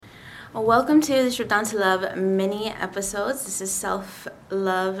Welcome to the Strip Down to Love mini episodes. This is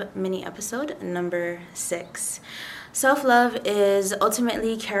self-love mini episode number 6. Self-love is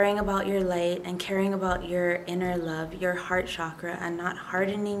ultimately caring about your light and caring about your inner love, your heart chakra, and not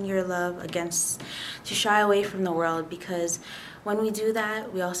hardening your love to shy away from the world, because when we do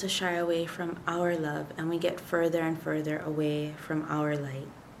that, we also shy away from our love and we get further and further away from our light.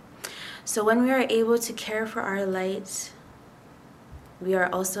 So when we are able to care for our light, we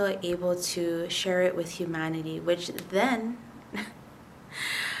are also able to share it with humanity, which then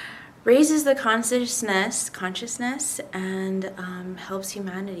raises the consciousness and helps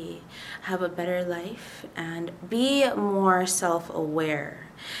humanity have a better life and be more self-aware.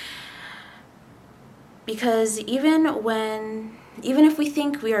 Because even if we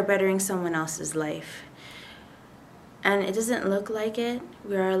think we are bettering someone else's life and it doesn't look like it,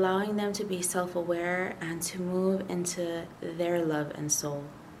 we are allowing them to be self-aware and to move into their love and soul.